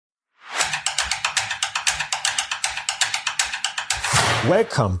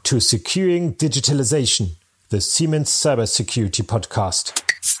Welcome to Securing Digitalization, the Siemens Cybersecurity Podcast.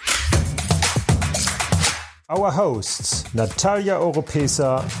 Our hosts, Natalia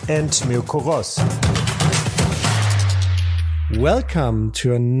Oropesa and Mirko Ross. Welcome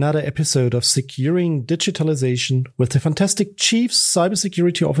to another episode of Securing Digitalization with the fantastic Chief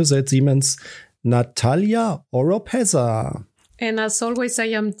Cybersecurity Officer at Siemens, Natalia Oropesa. And as always, I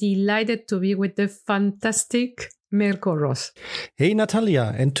am delighted to be with the fantastic Mirko Ross. Hey,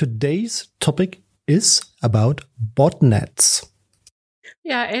 Natalia, and today's topic is about botnets.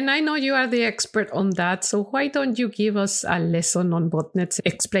 Yeah, and I know you are the expert on that, so why don't you give us a lesson on botnets?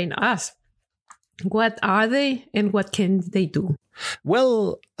 Explain us. What are they and what can they do?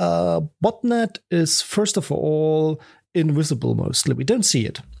 Well, botnet is, first of all, invisible mostly. We don't see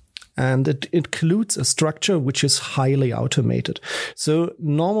it. And it includes a structure which is highly automated. So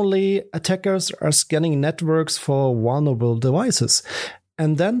normally attackers are scanning networks for vulnerable devices.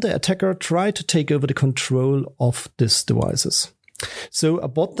 And then the attacker tries to take over the control of these devices. So a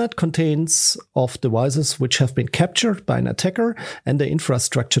botnet contains of devices which have been captured by an attacker and the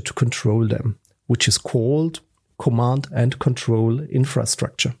infrastructure to control them, which is called command and control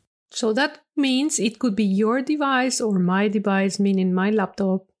infrastructure. So that means it could be your device or my device, meaning my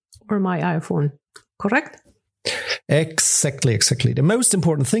laptop or my iPhone, correct? Exactly. The most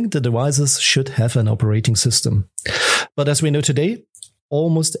important thing, the devices should have an operating system. But as we know today,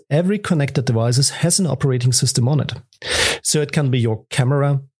 almost every connected device has an operating system on it. So it can be your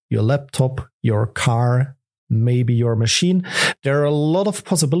camera, your laptop, your car, maybe your machine. There are a lot of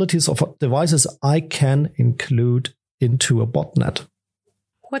possibilities of devices I can include into a botnet.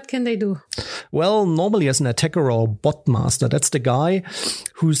 What can they do? Well, normally as an attacker or bot master, that's the guy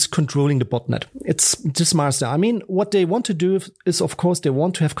who's controlling the botnet. It's this master. I mean, what they want to do is, of course, they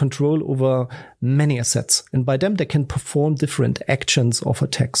want to have control over many assets. And by them, they can perform different actions of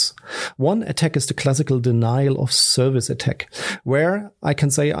attacks. One attack is the classical denial of service attack, where I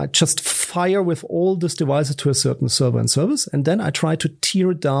can say I just fire with all these devices to a certain server and service, and then I try to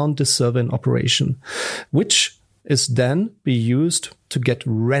tear down the server in operation, which is then be used to get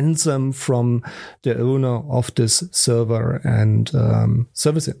ransom from the owner of this server and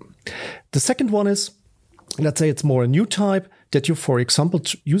service it. The second one is, let's say it's more a new type, that you, for example,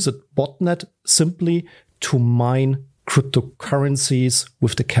 use a botnet simply to mine cryptocurrencies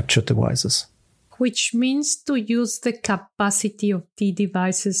with the captured devices. Which means to use the capacity of the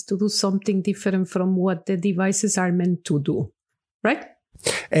devices to do something different from what the devices are meant to do, right?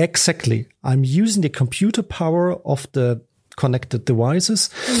 Exactly. I'm using the computer power of the connected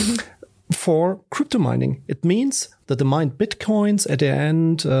devices for crypto mining. It means that the mined bitcoins at the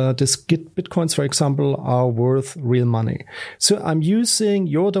end, these bitcoins, for example, are worth real money. So I'm using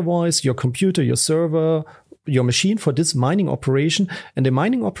your device, your computer, your server, your machine for this mining operation. And the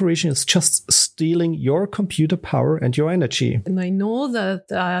mining operation is just stealing your computer power and your energy. And I know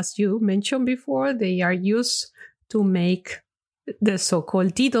that, as you mentioned before, they are used to make the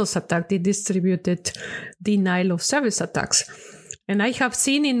so-called DDoS attack, the distributed denial of service attacks. And I have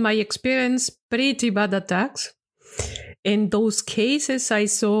seen in my experience pretty bad attacks. In those cases, I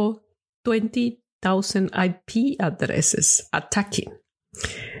saw 20,000 IP addresses attacking.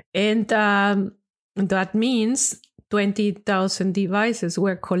 And that means 20,000 devices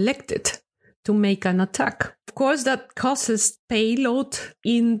were collected to make an attack. Of course, that causes payload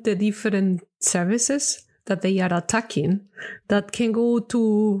in the different services that they are attacking that can go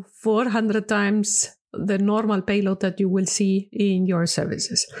to 400 times the normal payload that you will see in your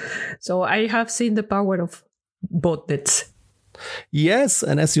services. So I have seen the power of botnets. Yes,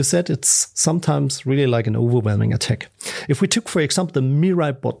 and as you said, it's sometimes really like an overwhelming attack. If we took, for example, the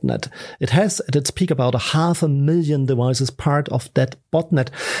Mirai botnet, it has at its peak about 500,000 devices part of that botnet.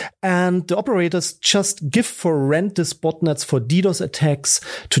 And the operators just give for rent these botnets for DDoS attacks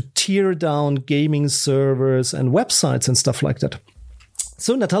to tear down gaming servers and websites and stuff like that.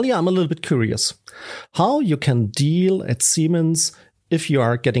 So, Natalia, I'm a little bit curious how you can deal at Siemens if you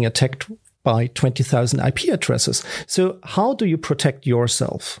are getting attacked by 20,000 IP addresses. So how do you protect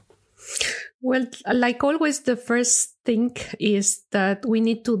yourself? Well, like always, the first thing is that we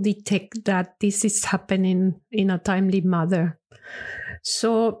need to detect that this is happening in a timely manner.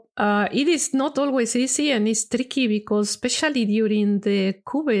 So it is not always easy and it's tricky because especially during the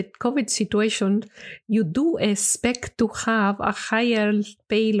COVID situation, you do expect to have a higher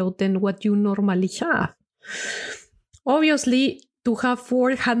payload than what you normally have. Obviously, to have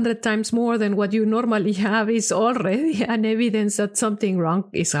 400 times more than what you normally have is already an evidence that something wrong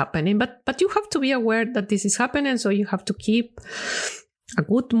is happening. But you have to be aware that this is happening, so you have to keep a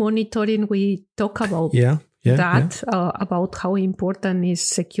good monitoring. We talk about about how important is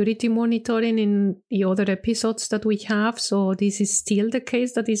security monitoring in the other episodes that we have. So this is still the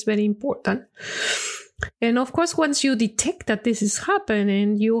case that is very important. And of course, once you detect that this is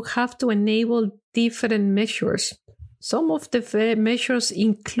happening, you have to enable different measures. Some of the measures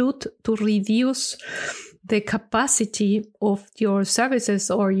include to reduce the capacity of your services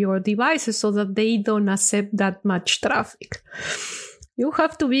or your devices so that they don't accept that much traffic. You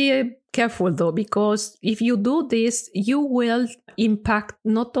have to be careful though, because if you do this, you will impact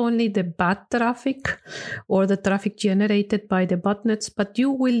not only the bad traffic or the traffic generated by the botnets, but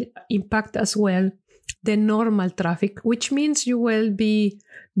you will impact as well the normal traffic, which means you will be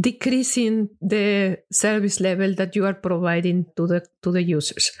decreasing the service level that you are providing to the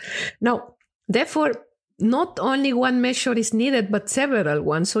users. Now, therefore, not only one measure is needed, but several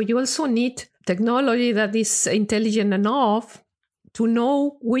ones. So you also need technology that is intelligent enough to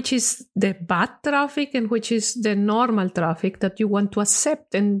know which is the bad traffic and which is the normal traffic that you want to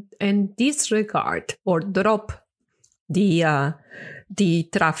accept and disregard or drop the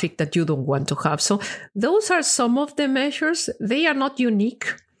traffic that you don't want to have. So those are some of the measures. They are not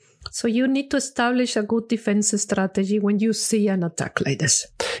unique. So you need to establish a good defense strategy when you see an attack like this.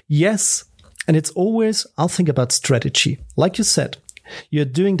 Yes. And it's always, I'll think about strategy. Like you said, you're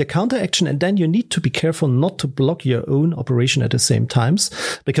doing the counteraction and then you need to be careful not to block your own operation at the same times,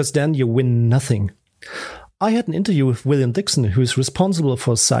 because then you win nothing. I had an interview with William Dixon, who is responsible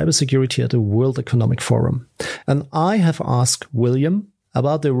for cybersecurity at the World Economic Forum. And I have asked William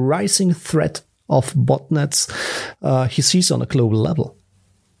about the rising threat of botnets he sees on a global level.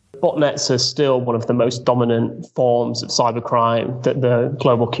 Botnets are still one of the most dominant forms of cybercrime that the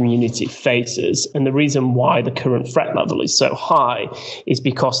global community faces. And the reason why the current threat level is so high is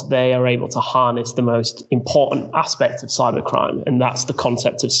because they are able to harness the most important aspect of cybercrime, and that's the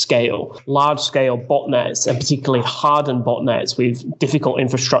concept of scale. Large-scale botnets, and particularly hardened botnets with difficult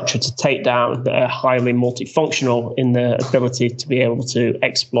infrastructure to take down, that are highly multifunctional in their ability to be able to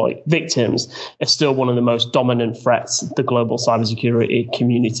exploit victims, are still one of the most dominant threats the global cybersecurity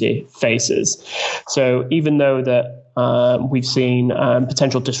community faces. So even though that we've seen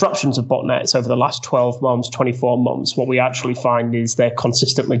potential disruptions of botnets over the last 12 months, 24 months, what we actually find is they're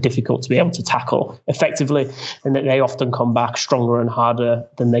consistently difficult to be able to tackle effectively, and that they often come back stronger and harder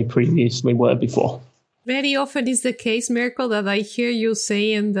than they previously were before. Very often is the case, Mirko, that I hear you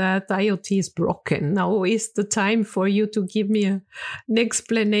saying that IoT is broken. Now is the time for you to give me an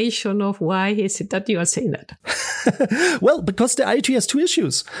explanation of why is it that you are saying that? Well, because the IoT has two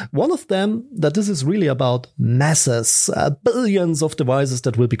issues. One of them, that this is really about masses, billions of devices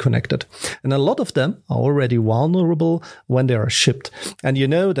that will be connected. And a lot of them are already vulnerable when they are shipped. And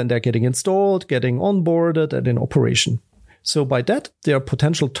then they're getting installed, getting onboarded, and in operation. So by that, they are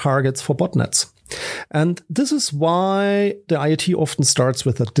potential targets for botnets. And this is why the IoT often starts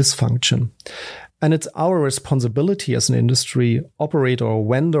with a dysfunction. And it's our responsibility as an industry operator or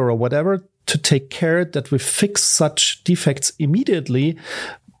vendor or whatever to take care that we fix such defects immediately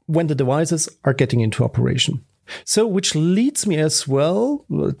when the devices are getting into operation. So, which leads me as well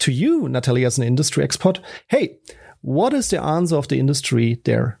to you, Natalie, as an industry expert. Hey, what is the answer of the industry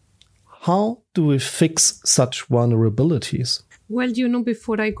there? How do we fix such vulnerabilities? Well,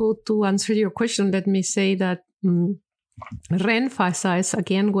 before I go to answer your question, let me say that re-emphasize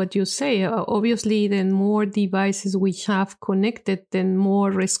again what you say. Obviously, the more devices we have connected, then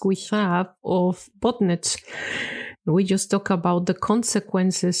more risk we have of botnets. We just talk about the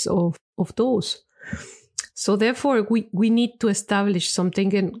consequences of those. So therefore, we need to establish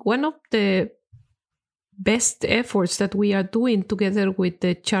something. And one of the best efforts that we are doing together with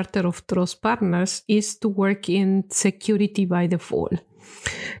the Charter of Trust Partners is to work in security by default.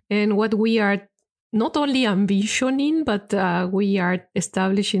 And what we are not only envisioning, but we are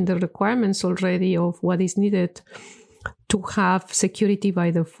establishing the requirements already of what is needed to have security by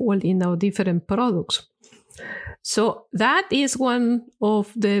default in our different products. So that is one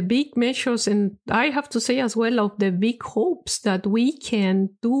of the big measures, and I have to say as well of the big hopes that we can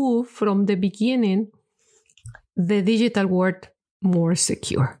do from the beginning the digital world more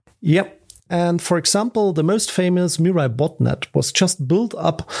secure. Yep. And for example, the most famous Mirai botnet was just built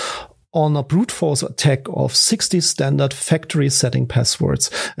up on a brute force attack of 60 standard factory setting passwords.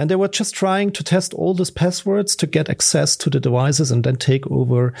 And they were just trying to test all these passwords to get access to the devices and then take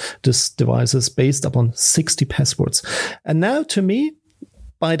over these devices based upon 60 passwords. And now to me,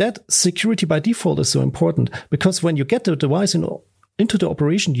 by that, security by default is so important, because when you get the device into the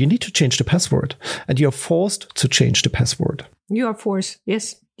operation, you need to change the password, and you're forced to change the password. You are forced.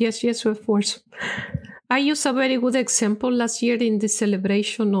 Yes, you're forced. I used a very good example last year in the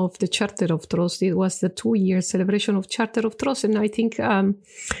celebration of the Charter of Trust. It was the 2-year celebration of Charter of Trust. And I think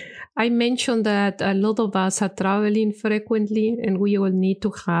I mentioned that a lot of us are traveling frequently and we all need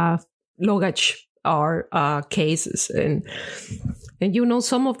to have luggage or cases. And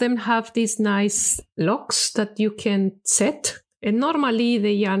some of them have these nice locks that you can set. And normally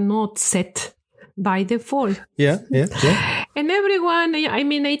they are not set by default. Yeah. And everyone,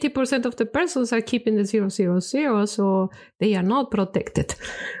 80% of the persons are keeping the 000, so they are not protected.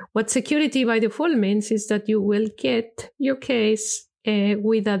 What security by default means is that you will get your case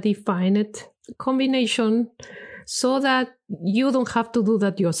with a defined combination so that you don't have to do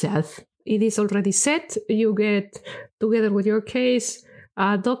that yourself. It is already set. You get, together with your case,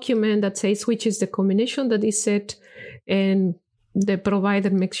 a document that says which is the combination that is set, and the provider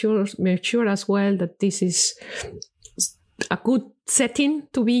makes sure as well that this is a good setting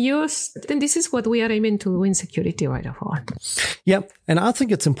to be used. And this is what we are aiming to do in security by default. Yeah, and I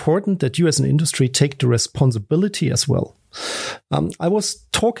think it's important that you as an industry take the responsibility as well. I was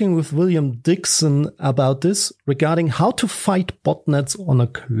talking with William Dixon about this regarding how to fight botnets on a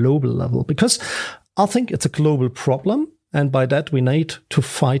global level, because I think it's a global problem. And by that, we need to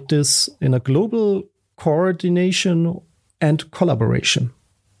fight this in a global coordination and collaboration.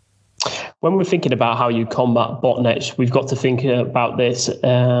 When we're thinking about how you combat botnets, we've got to think about this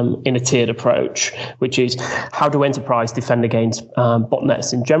in a tiered approach, which is how do enterprise defend against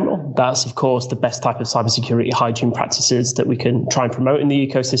botnets in general? That's, of course, the best type of cybersecurity hygiene practices that we can try and promote in the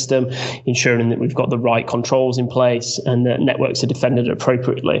ecosystem, ensuring that we've got the right controls in place and that networks are defended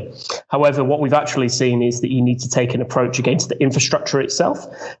appropriately. However, what we've actually seen is that you need to take an approach against the infrastructure itself,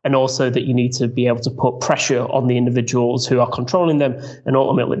 and also that you need to be able to put pressure on the individuals who are controlling them and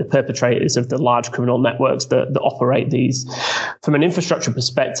ultimately the perpetrators of the large criminal networks that operate these. From an infrastructure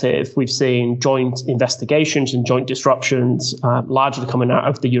perspective, we've seen joint investigations and joint disruptions largely coming out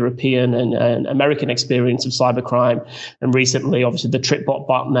of the European and American experience of cybercrime. And recently, obviously, the TripBot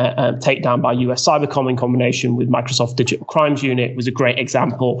botnet takedown by US Cybercom in combination with Microsoft Digital Crimes Unit was a great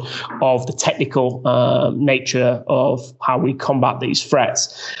example of the technical nature of how we combat these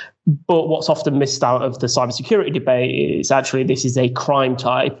threats. But what's often missed out of the cybersecurity debate is actually this is a crime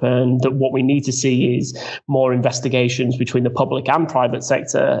type, and that what we need to see is more investigations between the public and private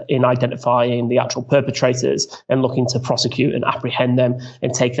sector in identifying the actual perpetrators and looking to prosecute and apprehend them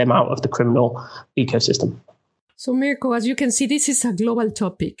and take them out of the criminal ecosystem. So, Mirko, as you can see, this is a global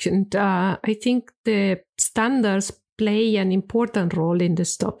topic, and I think the standards play an important role in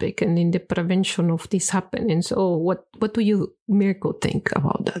this topic and in the prevention of this happening. So what do you, Mirko, think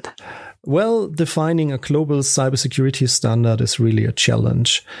about that? Well, defining a global cybersecurity standard is really a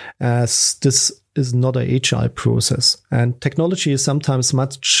challenge, as this is not an agile process, and technology is sometimes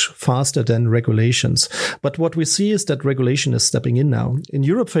much faster than regulations. But what we see is that regulation is stepping in now. In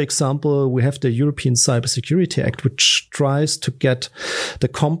Europe, for example, we have the European Cybersecurity Act, which tries to get the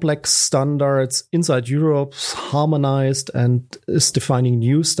complex standards inside Europe harmonized and is defining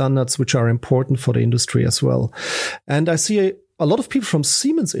new standards which are important for the industry as well. And I see a lot of people from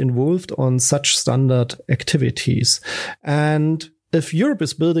Siemens involved on such standard activities. And if Europe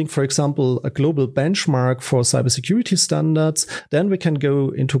is building, for example, a global benchmark for cybersecurity standards, then we can go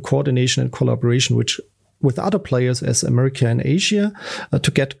into coordination and collaboration with other players as America and Asia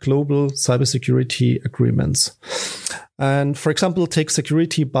to get global cybersecurity agreements. And for example, take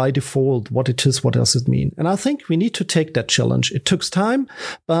security by default, what it is, what does it mean? And I think we need to take that challenge. It took time,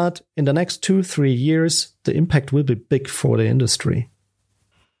 but in the next 2-3 years, the impact will be big for the industry.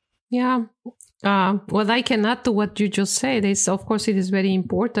 Yeah. What I can add to what you just said is, of course, it is very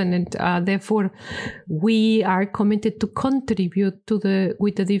important, and therefore we are committed to contribute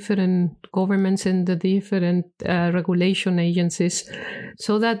with the different governments and the different regulation agencies,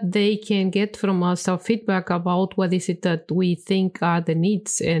 so that they can get from us our feedback about what is it that we think are the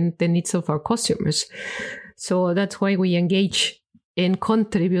needs and the needs of our customers. So that's why we engage and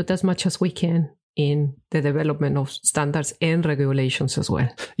contribute as much as we can in the development of standards and regulations as well.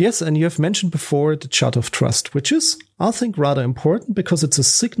 Yes, and you have mentioned before the Charter of Trust, which is, I think, rather important because it's a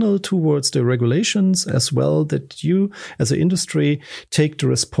signal towards the regulations as well that you, as an industry, take the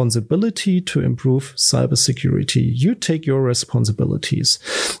responsibility to improve cybersecurity. You take your responsibilities.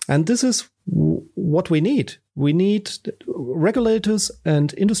 And this is what we need. We need regulators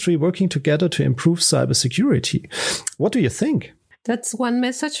and industry working together to improve cybersecurity. What do you think? That's one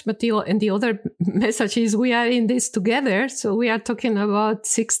message, but the other message is we are in this together. So we are talking about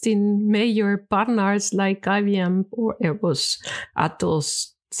 16 major partners like IBM or Airbus,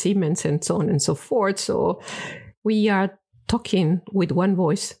 Atos, Siemens, and so on and so forth. So we are talking with one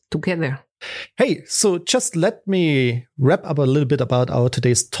voice together Hey, so just let me wrap up a little bit about our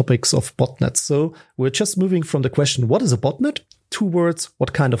today's topics of botnets. So we're just moving from the question, what is a botnet, towards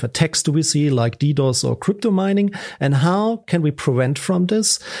what kind of attacks do we see, like DDoS or crypto mining, and how can we prevent from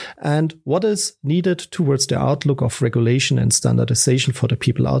this, and what is needed towards the outlook of regulation and standardization for the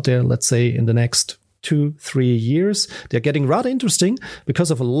people out there, let's say in the next 2-3 years. They're getting rather interesting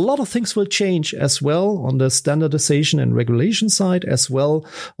because of a lot of things will change as well on the standardization and regulation side, as well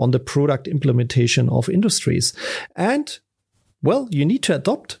on the product implementation of industries. And well, you need to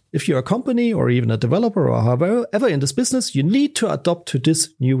adopt. If you're a company or even a developer or however in this business, you need to adopt to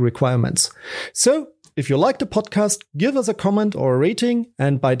these new requirements. So if you like the podcast, give us a comment or a rating.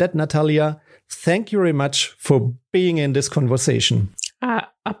 And by that, Natalia, thank you very much for being in this conversation.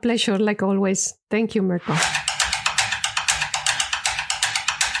 A pleasure, like always. Thank you, Mirko.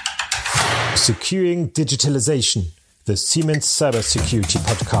 Securing Digitalization, the Siemens Cybersecurity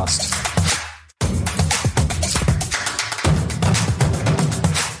Podcast.